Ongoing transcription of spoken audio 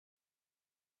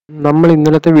നമ്മൾ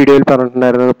ഇന്നലത്തെ വീഡിയോയിൽ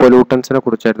പറഞ്ഞിട്ടുണ്ടായിരുന്നത് പൊല്യൂട്ടൻസിനെ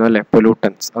കുറിച്ചായിരുന്നു അല്ലേ?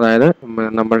 പൊല്യൂട്ടൻസ് അതായത്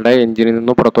നമ്മളുടെ എഞ്ചിനിൽ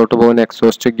നിന്ന് പുറത്തോട്ട് പോകുന്ന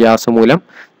എക്സോസ്റ്റ് ഗ്യാസ് മൂലം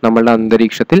നമ്മളുടെ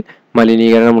അന്തരീക്ഷത്തിൽ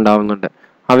മലിനീകരണം ഉണ്ടാവുന്നുണ്ട്.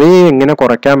 അവയെ എങ്ങനെ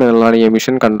കുറയ്ക്കാം എന്നുള്ളതാണ്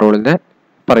എമിഷൻ കൺട്രോളിന്റെ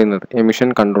പറയുന്നത്. എമിഷൻ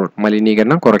കൺട്രോൾ,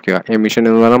 മലിനീകരണം കുറയ്ക്കുക. എമിഷൻ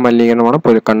എന്ന് പറഞ്ഞാൽ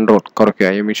മലിനീകരണമാണ്, കൺട്രോൾ കുറയ്ക്കുക.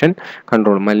 എമിഷൻ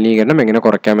കൺട്രോൾ, മലിനീകരണം എങ്ങനെ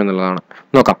കുറയ്ക്കാം എന്നുള്ളതാണ്.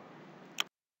 നോക്കാം.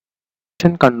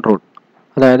 എമിഷൻ കൺട്രോൾ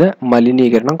അതായത്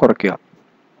മലിനീകരണം കുറയ്ക്കുക.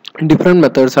 Different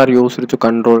methods are used to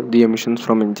control the emissions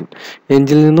from engine.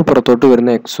 എഞ്ചിനിൽ നിന്ന് പുറത്തോട്ട്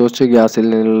വരുന്ന എക്സോസ്റ്റ് ഗ്യാസിൽ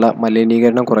നിന്നുള്ള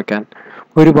മലിനീകരണം കുറയ്ക്കാൻ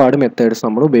ഒരുപാട് മെത്തേഡ്സ്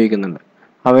നമ്മൾ ഉപയോഗിക്കുന്നുണ്ട്.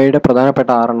 അവയുടെ പ്രധാനപ്പെട്ട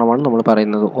 6 നമ്മൾ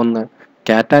പറയുന്നത്. 1.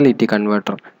 കാറ്റാലിറ്റിക്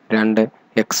converter. 2.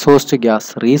 Exhaust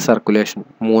gas recirculation.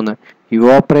 3.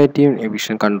 ഇവോപ്പറേറ്റീവ്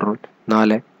emission control.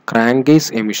 4. Crank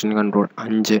case emission control.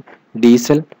 5.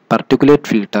 Diesel particulate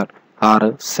filter.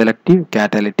 6. Selective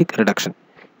കാറ്റാലിറ്റിക് reduction.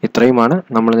 ഇത്രയുമാണ്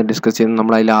നമ്മൾ ഇന്ന് ഡിസ്കസ് ചെയ്യുന്നത്.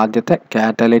 നമ്മൾ അതിൽ ആദ്യത്തെ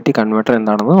കാറ്റാലിറ്റിക് കൺവേർട്ടർ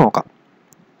എന്താണെന്ന് നോക്കാം.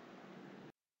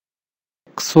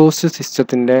 എക്സോസ്റ്റ്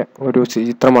സിസ്റ്റത്തിന്റെ ഒരു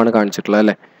ചിത്രമാണ് കാണിച്ചിട്ടുള്ളത്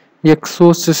അല്ലേ? ഈ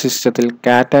എക്സോസ്റ്റ് സിസ്റ്റത്തിൽ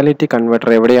കാറ്റാലിറ്റിക് കൺവേർട്ടർ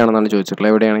എവിടെയാണെന്നാണ്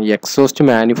ചോദിച്ചിട്ടുള്ളത്. എവിടെയാണ്? ഈ എക്സോസ്റ്റ്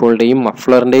മാനിഫോൾഡിന്റെയും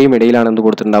മഫ്ലറിന്റെയും ഇടയിലാണ് എന്ത്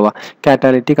കൊടുത്തിട്ടുണ്ടാവുക?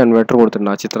 കാറ്റാലിറ്റിക് കൺവേർട്ടർ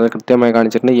കൊടുത്തിട്ടുണ്ടാവുക. ചിത്രത്തിൽ കൃത്യമായി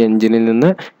കാണിച്ചിട്ടുണ്ട്. എഞ്ചിനിൽ നിന്ന്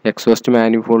എക്സോസ്റ്റ്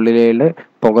മാനിഫോൾഡിലേക്ക്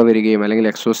പുക വരികയും അല്ലെങ്കിൽ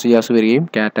എക്സോസ്റ്റ് ഗ്യാസ് വരികയും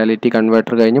കാറ്റാലിറ്റിക്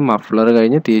കൺവേർട്ടർ കഴിഞ്ഞ് മഫ്ലർ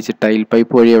കഴിഞ്ഞ് തിരിച്ച് ടൈൽ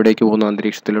പൈപ്പ് വഴി എവിടേക്ക് പോകുന്നു?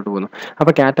 അന്തരീക്ഷത്തിലോട്ട് പോകുന്നു.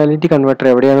 അപ്പോൾ കാറ്റാലിറ്റിക് കൺവേർട്ടർ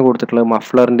എവിടെയാണ് കൊടുത്തിട്ടുള്ളത്?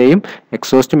 മഫ്ലറിന്റെയും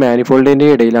എക്സോസ്റ്റ്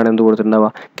മാനിഫോൾഡിന്റെയും ഇടയിലാണ് എന്ത്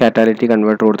കൊടുത്തിട്ടുണ്ടാവുക? കാറ്റാലിറ്റിക്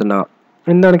കൺവേർട്ടർ കൊടുത്തിട്ടുണ്ടാവുക.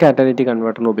 എന്താണ് കാറ്റാലിറ്റിക്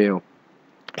കൺവേർട്ടറിന്റെ ഉപയോഗം?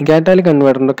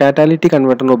 കാറ്റാലിറ്റിക്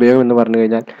കൺവേർട്ടറിന്റെ ഉപയോഗം എന്ന് പറഞ്ഞു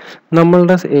കഴിഞ്ഞാൽ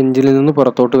നമ്മളുടെ എഞ്ചിനിൽ നിന്ന്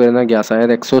പുറത്തോട്ട് വരുന്ന ഗ്യാസ്,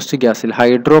 അതായത് എക്സോസ്റ്റ് ഗ്യാസിൽ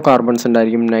ഹൈഡ്രോ കാർബൺസ്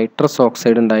ഉണ്ടായിരിക്കും, നൈട്രസ്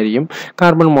ഓക്സൈഡ് ഉണ്ടായിരിക്കും,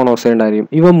 കാർബൺ മോണോക്സൈഡ് ഉണ്ടായിരിക്കും.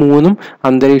 ഇവ മൂന്നും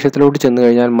അന്തരീക്ഷത്തിലോട്ട് ചെന്ന്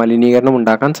കഴിഞ്ഞാൽ മലിനീകരണം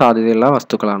ഉണ്ടാക്കാൻ സാധ്യതയുള്ള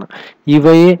വസ്തുക്കളാണ്.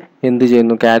 ഇവയെ എന്ത്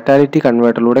ചെയ്യുന്നു? കാറ്റാലിറ്റിക്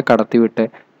കൺവേർട്ടറിലൂടെ കടത്തിവിട്ട്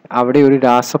അവിടെ ഒരു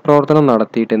രാസപ്രവർത്തനം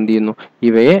നടത്തിയിട്ട് എന്ത് ചെയ്യുന്നു?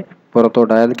 ഇവയെ പുറത്തോട്ട്,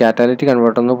 അതായത് കാറ്റാലിറ്റിക്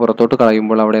കൺവേർട്ടറിൽ നിന്ന് പുറത്തോട്ട്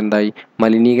കളയുമ്പോൾ അവിടെ എന്തായി?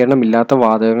 മലിനീകരണം ഇല്ലാത്ത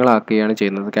വാതകങ്ങളാക്കുകയാണ്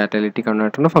ചെയ്യുന്നത് കാറ്റാലിറ്റിക്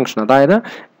കൺവേർട്ടറിന്റെ ഫംഗ്ഷൻ. അതായത്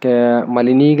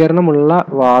മലിനീകരണമുള്ള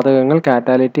വാതകങ്ങൾ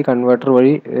കാറ്റാലിറ്റിക് കൺവേർട്ടർ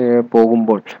വഴി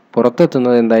പോകുമ്പോൾ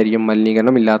പുറത്തെത്തുന്നത് എന്തായിരിക്കും?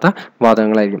 മലിനീകരണം ഇല്ലാത്ത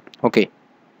വാതകങ്ങളായിരിക്കും. ഓക്കെ,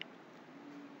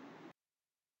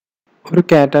 ഒരു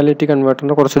കാറ്റാലിറ്റിക്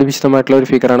കൺവേർട്ടറിന്റെ കുറച്ചുകൂടി വിശദമായിട്ടുള്ള ഒരു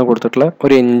ഫിഗറാണ് കൊടുത്തിട്ടുള്ളത്.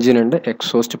 ഒരു എഞ്ചിൻ ഉണ്ട്,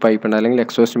 എക്സോസ്റ്റ് പൈപ്പ് ഉണ്ട് അല്ലെങ്കിൽ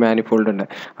എക്സോസ്റ്റ് മാനിഫോൾഡ് ഉണ്ട്.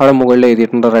 അവിടെ മുകളിൽ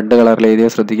എഴുതിയിട്ടുണ്ട്, റെഡ് കളറിൽ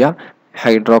എഴുതിയത് ശ്രദ്ധിക്കുക.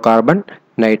 Hydro carbon,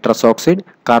 nitrous oxide,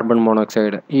 carbon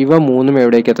monoxide. ഇവ മൂന്നും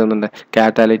എവിടേക്ക് എത്തുന്നുണ്ട്?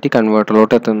 കാറ്റാലിറ്റിക്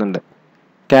കൺവേർട്ടറിലോട്ട് എത്തുന്നുണ്ട്.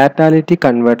 കാറ്റാലിറ്റിക്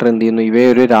കൺവേർട്ടർ എന്ത് ചെയ്യുന്നു? ഇവയെ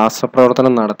ഒരു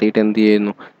രാസപ്രവർത്തനം നടത്തിയിട്ട് എന്ത്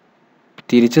ചെയ്യുന്നു?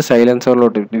 തിരിച്ച്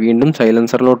സൈലൻസറിലോട്ട്, വീണ്ടും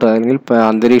സൈലൻസറിലോട്ട് അല്ലെങ്കിൽ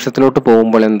അന്തരീക്ഷത്തിലോട്ട്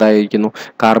പോകുമ്പോൾ എന്തായിരിക്കുന്നു?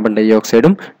 കാർബൺ ഡൈ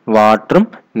ഓക്സൈഡും വാട്ടറും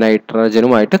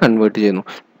നൈട്രജനുമായിട്ട് കൺവേർട്ട് ചെയ്യുന്നു.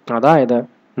 അതായത്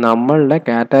നമ്മളുടെ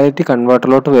കാറ്റാലിറ്റിക്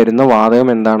കൺവേർട്ടറിലോട്ട് വരുന്ന വാതകം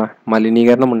എന്താണ്?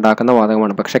 മലിനീകരണം ഉണ്ടാക്കുന്ന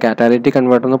വാതകമാണ്. പക്ഷെ കാറ്റാലിറ്റിക്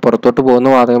കൺവേർട്ടറിൽ നിന്ന് പുറത്തോട്ട് പോകുന്ന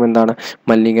വാതകം എന്താണ്?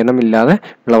 മലിനീകരണം ഇല്ലാതെ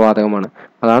ഉള്ള വാതകമാണ്.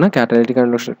 അതാണ് കാറ്റാലിറ്റിക്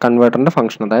കൺവേർട്ടറിന്റെ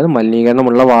ഫംഗ്ഷൻ. അതായത്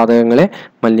മലിനീകരണമുള്ള വാതകങ്ങളെ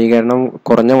മലിനീകരണം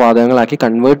കുറഞ്ഞ വാതകങ്ങളാക്കി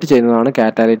കൺവേർട്ട് ചെയ്യുന്നതാണ്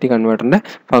കാറ്റാലിറ്റിക് കൺവേർട്ടറിന്റെ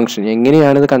ഫംഗ്ഷൻ.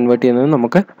 എങ്ങനെയാണ് ഇത് കൺവേർട്ട് ചെയ്യുന്നത്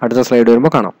നമുക്ക് അടുത്ത സ്ലൈഡ്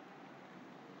വരുമ്പോൾ കാണാം.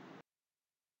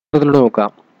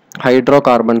 നോക്കാം. ഹൈഡ്രോ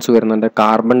കാർബൺസ് വരുന്നുണ്ട്,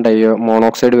 കാർബൺ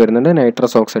മോണോക്സൈഡ് വരുന്നുണ്ട്,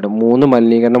 നൈട്രസ് ഓക്സൈഡ്. 3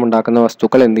 മലിനീകരണം ഉണ്ടാക്കുന്ന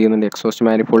വസ്തുക്കൾ എന്ത് ചെയ്യുന്നുണ്ട്? എക്സോസ്റ്റ്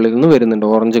മാനിഫോൾഡിൽ നിന്ന് വരുന്നുണ്ട്.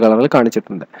 ഓറഞ്ച് കളറിൽ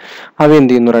കാണിച്ചിട്ടുണ്ട്. അവ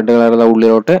എന്ത് ചെയ്യുന്നു? റെഡ് കളറിലെ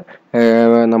ഉള്ളിലോട്ട്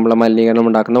നമ്മളെ മലിനീകരണം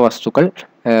ഉണ്ടാക്കുന്ന വസ്തുക്കൾ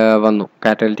വന്നു,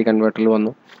 കാറ്റാലിറ്റിക് കൺവേർട്ടറിൽ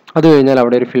വന്നു. അത് കഴിഞ്ഞാൽ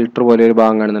അവിടെ ഒരു ഫിൽട്ടർ പോലെ ഒരു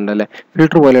ഭാഗം കാണുന്നുണ്ട് അല്ലേ?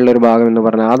 ഫിൽട്ടർ പോലെയുള്ള ഒരു ഭാഗം എന്ന്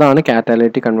പറഞ്ഞാൽ അതാണ്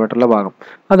കാറ്റാലിറ്റിക് കൺവേർട്ടറിലെ ഭാഗം.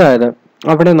 അതായത്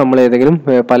അവിടെ നമ്മൾ ഏതെങ്കിലും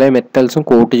പല മെറ്റൽസും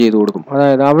കോട്ട് ചെയ്ത് കൊടുക്കും.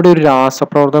 അതായത് അവിടെ ഒരു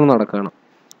രാസപ്രവർത്തനം നടക്കുകയാണ്.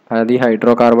 അതായത് ഈ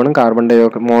ഹൈഡ്രോ കാർബണും കാർബൺ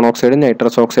മോണോക്സൈഡും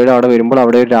നൈട്രസ് ഓക്സൈഡും അവിടെ വരുമ്പോൾ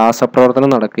അവിടെ ഒരു രാസപ്രവർത്തനം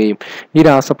നടക്കുകയും ഈ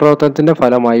രാസപ്രവർത്തനത്തിന്റെ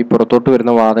ഫലമായി പുറത്തോട്ട്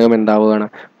വരുന്ന വാതകം എന്താവുകയാണ്?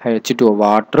 H2O,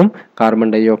 വാട്ടറും കാർബൺ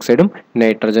ഡൈ ഓക്സൈഡും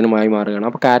നൈട്രജനുമായി മാറുകയാണ്.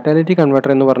 അപ്പോൾ കാറ്റാലിറ്റിക്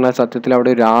കൺവേർട്ടർ എന്ന് പറഞ്ഞാൽ സത്യത്തിൽ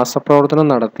അവിടെ ഒരു രാസപ്രവർത്തനം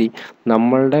നടത്തി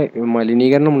നമ്മളുടെ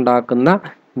മലിനീകരണം ഉണ്ടാക്കുന്ന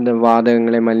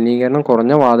വാതകങ്ങളെ മലിനീകരണം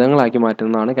കുറഞ്ഞ വാതകങ്ങളാക്കി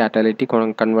മാറ്റുന്നതാണ് കാറ്റാലിറ്റിക്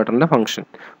കൺവേർട്ടറിന്റെ ഫംഗ്ഷൻ.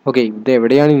 ഓക്കെ, ഇത്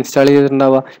എവിടെയാണ് ഇൻസ്റ്റാൾ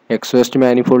ചെയ്തിട്ടുണ്ടാവുക? എക്സോസ്റ്റ്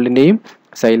മാനിഫോൾഡിന്റെയും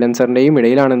സൈലൻസറിന്റെയും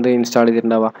ഇടയിലാണ് എന്ത് install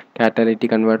ചെയ്തിട്ടുണ്ടാവുക?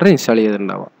 കാറ്റാലിറ്റിക് converter install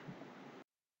ചെയ്തിട്ടുണ്ടാവുക.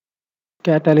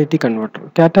 Catalytic converter.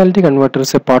 Catalytic converter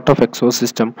is a part of exhaust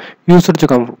system used to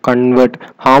convert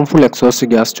harmful exhaust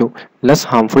gas to less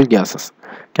harmful gases.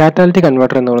 Catalytic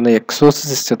converter എന്ന് പറയുന്നത് എക്സോസ്റ്റ്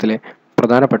സിസ്റ്റത്തിലെ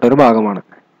പ്രധാനപ്പെട്ട ഒരു ഭാഗമാണ്.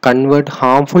 Convert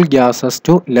harmful gases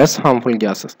two less harmful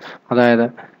gases. അതായത്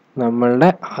നമ്മളുടെ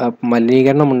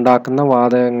മലിനീകരണം ഉണ്ടാക്കുന്ന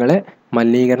വാതകങ്ങളെ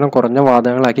മലിനീകരണം കുറഞ്ഞ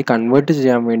വാതകങ്ങളാക്കി കൺവേർട്ട്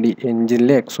ചെയ്യാൻ വേണ്ടി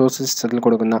എഞ്ചിനിലെ എക്സോസ്റ്റ് സിസ്റ്റത്തിൽ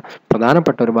കൊടുക്കുന്ന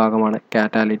പ്രധാനപ്പെട്ട ഒരു ഭാഗമാണ്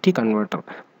കാറ്റാലിറ്റിക് converter.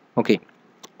 Okay,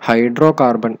 hydro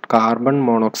carbon, carbon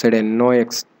monoxide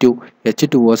NOx2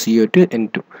 H2O CO2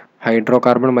 N2. Hydro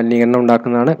carbon മലിനീകരണം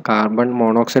ഉണ്ടാക്കുന്നതാണ്, കാർബൺ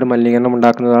മോണോക്സൈഡ് മലിനീകരണം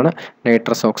ഉണ്ടാക്കുന്നതാണ്,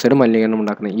 നൈട്രസ് ഓക്സൈഡ് മലിനീകരണം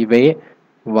ഉണ്ടാക്കുന്നത്. ഇവയെ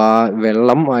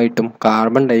വെള്ളം ആയിട്ടും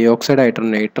കാർബൺ ഡൈ ഓക്സൈഡ് ആയിട്ടും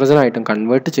നൈട്രജൻ ആയിട്ടും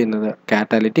കൺവേർട്ട് ചെയ്യുന്നത്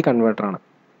കാറ്റാലിറ്റിക് കൺവേർട്ടറാണ്.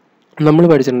 നമ്മൾ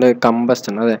പഠിച്ചിട്ടുണ്ട്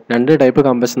കമ്പസ്റ്റൻ. അതെ, 2 ടൈപ്പ്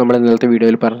കമ്പസ്റ്റൻ നമ്മൾ ഇന്നലത്തെ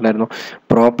വീഡിയോയിൽ പറഞ്ഞിട്ടുണ്ടായിരുന്നു.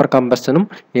 പ്രോപ്പർ കമ്പസ്റ്റനും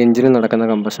എഞ്ചിനിൽ നടക്കുന്ന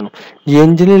കമ്പസ്റ്റനും.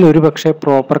 എഞ്ചിനിൽ ഒരു പക്ഷേ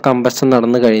പ്രോപ്പർ കമ്പസ്റ്റൻ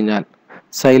നടന്നു കഴിഞ്ഞാൽ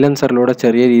സൈലൻസറിലൂടെ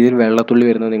ചെറിയ രീതിയിൽ വെള്ളത്തുള്ളി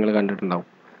വരുന്നത് നിങ്ങൾ കണ്ടിട്ടുണ്ടാവും.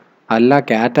 അല്ല,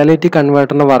 കാറ്റാലിറ്റിക്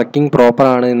കൺവേർട്ടറിൻ്റെ വർക്കിംഗ് പ്രോപ്പർ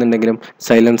ആണ് എന്നുണ്ടെങ്കിലും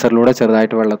സൈലൻസറിലൂടെ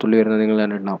ചെറുതായിട്ട് വെള്ളത്തുള്ളി വരുന്നത് നിങ്ങൾ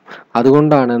കണ്ടിട്ടുണ്ടാവും.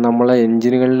 അതുകൊണ്ടാണ് നമ്മളെ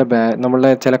എഞ്ചിനുകളിലെ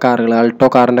നമ്മളെ ചില കാറുകൾ, ആൾട്ടോ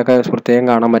കാറിൻ്റെ ഒക്കെ പ്രത്യേകം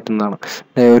കാണാൻ പറ്റുന്നതാണ്.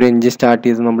 ഒരു എഞ്ചിൻ സ്റ്റാർട്ട്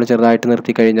ചെയ്ത് നമ്മൾ ചെറുതായിട്ട്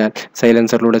നിർത്തി കഴിഞ്ഞാൽ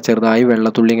സൈലൻസറിലൂടെ ചെറുതായി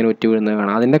വെള്ളത്തുള്ളി ഇങ്ങനെ ഒറ്റി വീഴുന്നത്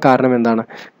കാണാം. അതിൻ്റെ കാരണം എന്താണ്?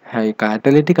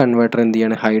 കാറ്റലിറ്റിക് കൺവേർട്ടർ എന്ത്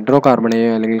ചെയ്യാണ്? ഹൈഡ്രോ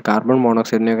കാർബണെയോ അല്ലെങ്കിൽ കാർബൺ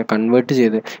മോണോക്സൈഡിനെയോ ഒക്കെ കൺവേർട്ട്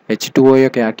ചെയ്ത് H2O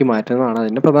ഒക്കെ ആക്കി മാറ്റുന്നതാണ്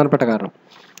അതിൻ്റെ പ്രധാനപ്പെട്ട കാരണം.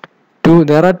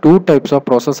 There are two types of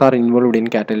process are involved in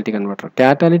catalytic converter.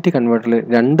 Catalytic converter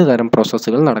 2 തരം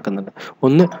പ്രോസസ്സുകൾ നടക്കുന്നുണ്ട്.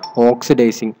 ഒന്ന്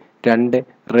ഓക്സിഡൈസിങ്, 2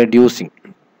 റെഡ്യൂസിങ്.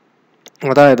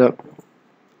 അതായത്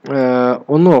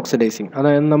ഒന്ന് ഓക്സിഡൈസിങ്,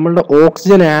 അതായത് നമ്മളുടെ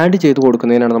ഓക്സിജൻ ആഡ് ചെയ്ത്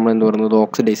കൊടുക്കുന്നതിനാണ് നമ്മൾ എന്ത് പറയുന്നത്?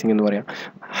 ഓക്സിഡൈസിങ് എന്ന് പറയാം.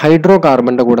 ഹൈഡ്രോ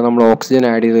കാർബണിൻ്റെ കൂടെ നമ്മൾ ഓക്സിജൻ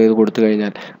ആഡ് ചെയ്ത് കൊടുത്തു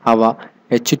കഴിഞ്ഞാൽ അവ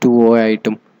H2O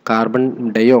ആയിട്ടും കാർബൺ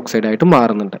ഡൈ ഓക്സൈഡ് ആയിട്ടും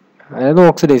മാറുന്നുണ്ട്. അതായത്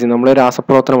ഓക്സിഡൈസിങ് നമ്മൾ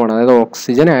രാസപ്രവർത്തനമാണ്. അതായത്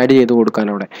ഓക്സിജൻ ആഡ് ചെയ്ത് കൊടുക്കാൻ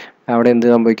അവിടെ എന്ത്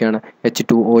സംഭവിക്കുകയാണ്?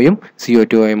 H2Oയും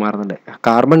CO2 ആയി മാറുന്നുണ്ട്.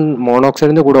 കാർബൺ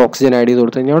മോണോക്സൈഡിൻ്റെ കൂടെ ഓക്സിജൻ ആഡ് ചെയ്ത്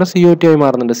കൊടുത്തു കഴിഞ്ഞാൽ അവിടെ CO2 ആയി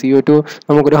മാറുന്നുണ്ട്. CO2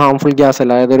 നമുക്കൊരു ഹാംഫുൾ ഗ്യാസ്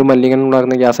അല്ല, അതായത് ഒരു മലിനീകരണം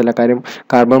ഉണ്ടാകുന്ന ഗ്യാസ് അല്ല. കാര്യം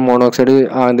carbon monoxide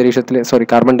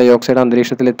carbon dye oxide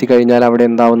അന്തരീക്ഷത്തിൽ എത്തിക്കഴിഞ്ഞാൽ അവിടെ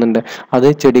എന്താവുന്നുണ്ട്? അത്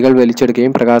ചെടികൾ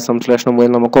വലിച്ചെടുക്കുകയും പ്രകാശ സംശ്ലേഷണം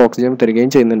മൂലം നമുക്ക് ഓക്സിജൻ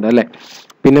തരികയും ചെയ്യുന്നുണ്ട് അല്ലേ.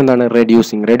 പിന്നെന്താണ്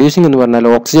റെഡ്യൂസിങ്? റെഡ്യൂസിങ് എന്ന് പറഞ്ഞാൽ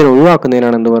ഓക്സിജൻ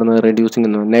ഒഴിവാക്കുന്നതിനാണ് എന്ത് പറയുന്നത്? റെഡ്യൂസിങ്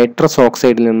എന്ന് പറയുന്നത്. നൈട്രസ്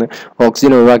ഓക്സൈഡിൽ നിന്ന്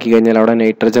ഓക്സിജൻ ഒഴിവാക്കി കഴിഞ്ഞാൽ അവിടെ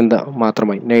നൈട്രജൻ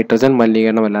മാത്രമായി. നൈട്രജൻ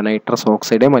മലിനീകരണമല്ല, നൈട്രസ്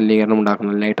ഓക്സൈഡേ മലിനീകരണം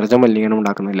ഉണ്ടാക്കുന്നില്ല, നൈട്രജൻ മലിനീകരണം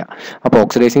ഉണ്ടാക്കുന്നില്ല. അപ്പോൾ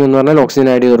ഓക്സിഡൈസിങ് എന്ന് പറഞ്ഞാൽ ഓക്സിജൻ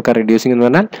ആഡ് ചെയ്ത് കൊടുക്കുക, റെഡ്യൂസിങ് എന്ന്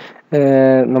പറഞ്ഞാൽ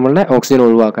നമ്മളുടെ ഓക്സിജൻ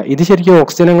ഒഴിവാക്കുക. ഇത് ശരിക്കും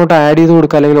ഓക്സിജൻ അങ്ങോട്ട് ആഡ് ചെയ്ത്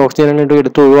കൊടുക്കുക അല്ലെങ്കിൽ ഓക്സിജൻ അങ്ങോട്ട്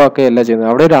എടുത്ത് ഒഴിവാക്കുകയല്ല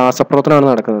ചെയ്യുന്നത്. അവിടെ രാസപ്രവർത്തനമാണ്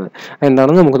നടക്കുന്നത്.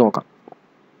 എന്താണെന്ന് നമുക്ക് നോക്കാം.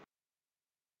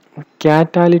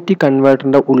 കാറ്റാലിറ്റിക്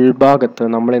കൺവേർട്ടറിൻ്റെ ഉൾഭാഗത്ത്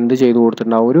നമ്മൾ എന്ത് ചെയ്ത്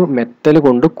കൊടുത്തിട്ടുണ്ടാവും? ഒരു മെറ്റൽ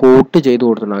കൊണ്ട് കോട്ട് ചെയ്ത്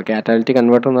കൊടുത്തിട്ടുണ്ടാവും. കാറ്റാലിറ്റിക്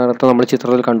കൺവേർട്ടർ നേരത്തെ നമ്മൾ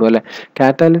ചിത്രത്തിൽ കണ്ടു അല്ലേ.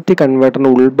 കാറ്റാലിറ്റിക്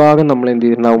കൺവേർട്ടറിൻ്റെ ഉൾഭാഗം നമ്മൾ എന്ത്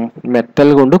ചെയ്തിട്ടുണ്ടാവും?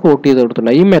 മെറ്റൽ കൊണ്ട് കോട്ട് ചെയ്ത്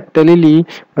കൊടുത്തിട്ടുണ്ടാവും. ഈ മെറ്റലിൽ ഈ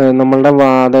നമ്മളുടെ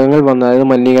വാതകങ്ങൾ വന്ന്, അതായത്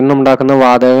മലിനീകരണം ഉണ്ടാക്കുന്ന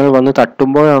വാതകങ്ങൾ വന്ന്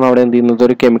തട്ടുമ്പോഴാണ് അവിടെ എന്ത് ചെയ്യുന്നത്?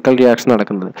 ഒരു കെമിക്കൽ റിയാക്ഷൻ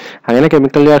നടക്കുന്നത്. അങ്ങനെ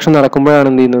കെമിക്കൽ റിയാക്ഷൻ നടക്കുമ്പോഴാണ്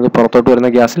എന്ത് ചെയ്യുന്നത്? പുറത്തോട്ട്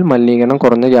വരുന്ന ഗ്യാസിൽ മലിനീകരണം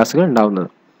കുറഞ്ഞ ഗ്യാസുകൾ ഉണ്ടാവുന്നത്.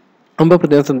 അപ്പോൾ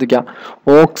പ്രത്യേകം ശ്രദ്ധിക്കുക,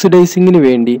 ഓക്സിഡൈസിങ്ങിന്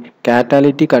വേണ്ടി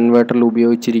കാറ്റാലിറ്റിക് കൺവേർട്ടറിൽ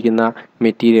ഉപയോഗിച്ചിരിക്കുന്ന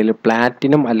മെറ്റീരിയൽ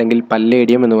പ്ലാറ്റിനം അല്ലെങ്കിൽ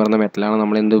പല്ലേഡിയം എന്ന് പറയുന്ന മെറ്റലാണ്.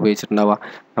 നമ്മൾ എന്ത് ഉപയോഗിച്ചിട്ടുണ്ടാവുക?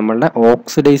 നമ്മളുടെ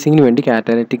ഓക്സിഡൈസിങ്ങിന് വേണ്ടി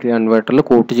കാറ്റാലിറ്റിക് കൺവേർട്ടറിൽ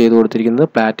കോട്ട് ചെയ്ത് കൊടുത്തിരിക്കുന്നത്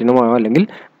പ്ലാറ്റിനമോ അല്ലെങ്കിൽ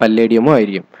പല്ലേഡിയമോ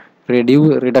ആയിരിക്കും.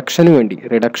 റിഡക്ഷന്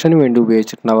വേണ്ടി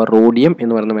ഉപയോഗിച്ചിട്ടുണ്ടാവുക റോഡിയം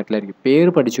എന്ന് പറയുന്ന മെറ്റലായിരിക്കും. പേര്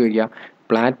പഠിച്ചു വയ്ക്കുക.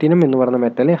 പ്ലാറ്റിനം എന്ന് പറയുന്ന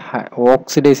മെറ്റൽ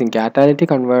ഓക്സിഡൈസിങ്,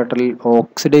 കാറ്റാലിറ്റിക് കൺവേർട്ടറിൽ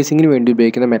ഓക്സിഡൈസിങ്ങിന് വേണ്ടി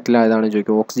ഉപയോഗിക്കുന്ന മെറ്റൽ ഏതാണെന്ന്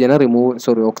ചോദിക്കും.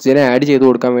 ഓക്സിജനെ ആഡ് ചെയ്ത്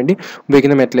കൊടുക്കാൻ വേണ്ടി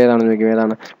ഉപയോഗിക്കുന്ന മെറ്റൽ ഏതാണെന്ന് ചോദിക്കും.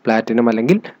 ഏതാണ്? പ്ലാറ്റിനം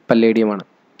അല്ലെങ്കിൽ പല്ലേഡിയമാണ്.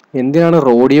 എന്തിനാണ്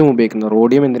റോഡിയം ഉപയോഗിക്കുന്നത്?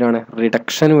 റോഡിയം എന്തിനാണ്?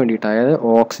 റിഡക്ഷന് വേണ്ടിയിട്ട്, അതായത്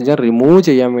ഓക്സിജൻ റിമൂവ്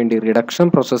ചെയ്യാൻ വേണ്ടി റിഡക്ഷൻ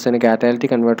പ്രോസസ്സിന്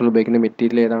കാറ്റാലിറ്റിക് കൺവേർട്ടറിൽ ഉപയോഗിക്കുന്ന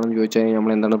മെറ്റീരിയൽ ഏതാണെന്ന് ചോദിച്ചാൽ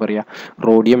നമ്മൾ എന്താണ് പറയുക?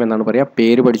 റോഡിയം എന്നാണ് പറയുക.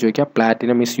 പേര് പഠിച്ചു വയ്ക്കുക.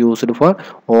 Platinum is used for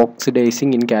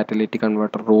oxidising in catalytic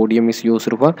converter. Rhodium is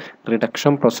used for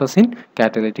reduction process in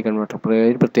catalytic converter.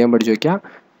 പ്രത്യേകം പഠിച്ചു വയ്ക്കുക.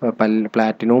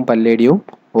 പ്ലാറ്റിനവും പല്ലേഡിയവും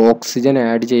ഓക്സിജൻ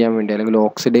ആഡ് ചെയ്യാൻ വേണ്ടി അല്ലെങ്കിൽ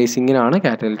ഓക്സിഡൈസിങ്ങിനാണ്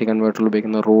കാറ്റലിറ്റിക് കൺവേർട്ടറിൽ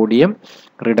ഉപയോഗിക്കുന്നത്. റോഡിയം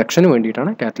റിഡക്ഷന്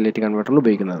വേണ്ടിയിട്ടാണ് കാറ്റലിറ്റിക് കൺവേർട്ടറിൽ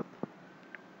ഉപയോഗിക്കുന്നത്.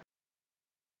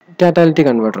 കാറ്റാലിറ്റിക്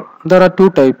converter. There are 2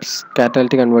 types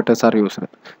catalytic converters are used.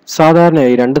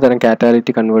 സാധാരണയായി 2 തരം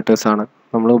കാറ്റാലിറ്റിക് കൺവേർട്ടേഴ്സ് ആണ്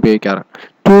നമ്മൾ ഉപയോഗിക്കാറ്.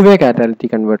 2-way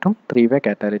കാറ്റാലിറ്റിക് കൺവേർട്ടറും 3-way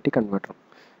കാറ്റാലിറ്റിക് കൺവേർട്ടറും.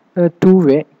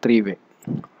 2-way, 3-way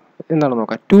എന്താണ്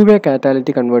നോക്കാം. 2-way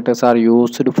catalytic converters are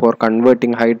used for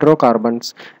converting hydrocarbons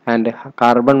and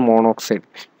carbon monoxide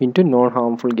into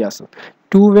non-harmful gases.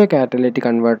 2-way catalytic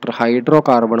converter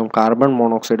ഹൈഡ്രോകാർബണും carbon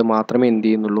monoxide മാത്രമേ എന്ത്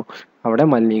ചെയ്യുന്നുള്ളൂ? അവിടെ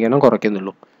മലിനീകരണം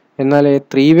കുറയ്ക്കുന്നുള്ളൂ. എന്നാൽ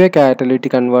 3-way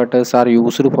catalytic converters are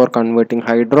used for converting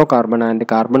hydrocarbon and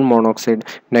carbon monoxide,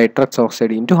 nitrous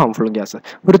oxide into harmful gases.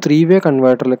 ഒരു 3-way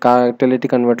കൺവേർട്ടറിൽ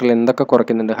catalytic കൺവേർട്ടറിൽ എന്തൊക്കെ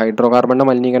കുറയ്ക്കുന്നുണ്ട്? ഹൈഡ്രോകാർബണിൻ്റെ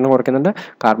മലിനീകരണം കുറയ്ക്കുന്നുണ്ട്,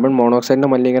 carbon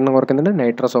മോണോക്സൈഡിൻ്റെ മലിനീകരണം കുറയ്ക്കുന്നുണ്ട്,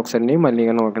 നൈട്രസ് ഓക്സൈഡിൻ്റെയും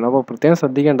മലിനീകരണം കുറയ്ക്കുന്നുണ്ട്. അപ്പോൾ പ്രത്യേകം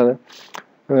ശ്രദ്ധിക്കേണ്ടത്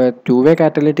 2-way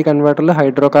കാറ്റലിറ്റിക് കൺവേർട്ടറിൽ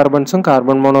ഹൈഡ്രോകാർബൺസും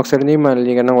കാർബൺ മോണോക്സൈഡിൻ്റെയും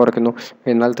മലിനീകരണം കുറയ്ക്കുന്നു.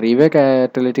 എന്നാൽ 3-way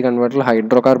കാറ്റലിറ്റിക് കൺവേർട്ടറിൽ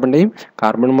ഹൈഡ്രോകാർബണിൻ്റെയും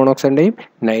കാർബൺ മോണോക്സൈഡിൻ്റെയും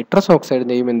നൈട്രസ്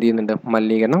ഓക്സൈഡിൻ്റെയും എന്ത് ചെയ്യുന്നുണ്ട്?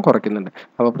 മലിനീകരണം കുറയ്ക്കുന്നുണ്ട്.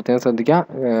 അപ്പോൾ പ്രത്യേകം ശ്രദ്ധിക്കുക,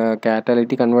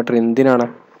 കാറ്റലിറ്റിക് കൺവേർട്ടർ എന്തിനാണ്?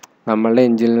 നമ്മളുടെ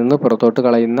എഞ്ചിനിൽ നിന്ന് പുറത്തോട്ട്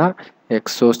കളയുന്ന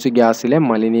എക്സോസ്റ്റ് ഗ്യാസിലെ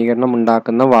മലിനീകരണം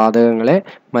ഉണ്ടാക്കുന്ന വാതകങ്ങളെ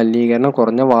മലിനീകരണം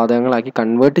കുറഞ്ഞ വാതകങ്ങളാക്കി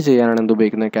കൺവേർട്ട് ചെയ്യാനാണ് എന്ത്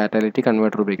ഉപയോഗിക്കുന്നത്? കാറ്റലിറ്റിക്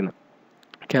കൺവേർട്ടർ ഉപയോഗിക്കുന്നത്.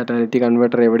 കാറ്റാലിറ്റിക്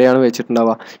കൺവേർട്ടർ എവിടെയാണ്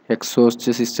വെച്ചിട്ടുണ്ടാവുക?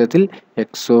 എക്സോസ്റ്റ് സിസ്റ്റത്തിൽ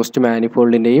എക്സോസ്റ്റ്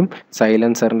മാനിഫോൾഡിൻ്റെയും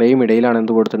സൈലൻസറിൻ്റെയും ഇടയിലാണ്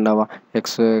എന്ത് കൊടുത്തിട്ടുണ്ടാവുക?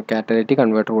 കാറ്റാലിറ്റിക്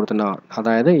കൺവേർട്ടർ കൊടുത്തിട്ടുണ്ടാവുക.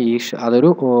 അതായത്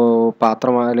അതൊരു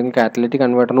പാത്രം അല്ലെങ്കിൽ കാറ്റാലിറ്റിക്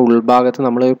കൺവേർട്ടറിൻ്റെ ഉൾഭാഗത്ത്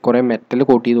നമ്മൾ കുറേ മെറ്റൽ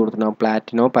കോട്ട് ചെയ്ത് കൊടുത്തിട്ടുണ്ടാവും.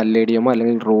 പ്ലാറ്റിനോ പല്ലേഡിയമോ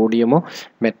അല്ലെങ്കിൽ റോഡിയമോ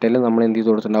മെറ്റൽ നമ്മൾ എന്ത് ചെയ്ത്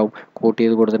കൊടുത്തിട്ടുണ്ടാവും? കോട്ട്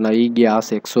ചെയ്ത് കൊടുത്തിട്ടുണ്ടാവും. ഈ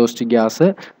ഗ്യാസ് എക്സോസ്റ്റ് ഗ്യാസ്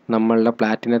നമ്മളുടെ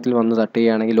പ്ലാറ്റിനത്തിൽ വന്ന്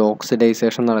തട്ടുകയാണെങ്കിൽ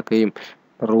ഓക്സിഡൈസേഷൻ നടക്കുകയും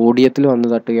റോഡിയത്തിൽ വന്ന്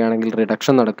തട്ടുകയാണെങ്കിൽ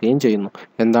റിഡക്ഷൻ നടക്കുകയും ചെയ്യുന്നു.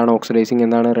 എന്താണ് ഓക്സിഡൈസിങ്,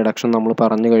 എന്താണ് റിഡക്ഷൻ നമ്മൾ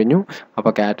പറഞ്ഞു കഴിഞ്ഞു.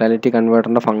 അപ്പോൾ കാറ്റാലിറ്റിക്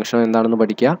കൺവേർട്ടറിൻ്റെ ഫംഗ്ഷൻ എന്താണെന്ന്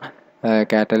പഠിക്കുക.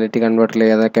 കാറ്റാലിറ്റിക് കൺവേർട്ടറിൽ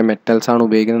ഏതൊക്കെ മെറ്റൽസ് ആണ്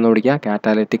ഉപയോഗിക്കുന്നതെന്ന് പഠിക്കുക.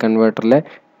 കാറ്റാലിറ്റിക് കൺവേർട്ടറിലെ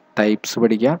ടൈപ്സ്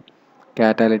പഠിക്കുക.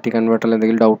 കാറ്റാലിറ്റിക് കൺവേർട്ടറിൽ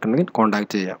എന്തെങ്കിലും ഡൗട്ട് ഉണ്ടെങ്കിൽ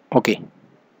കോൺടാക്ട് ചെയ്യുക. ഓക്കെ.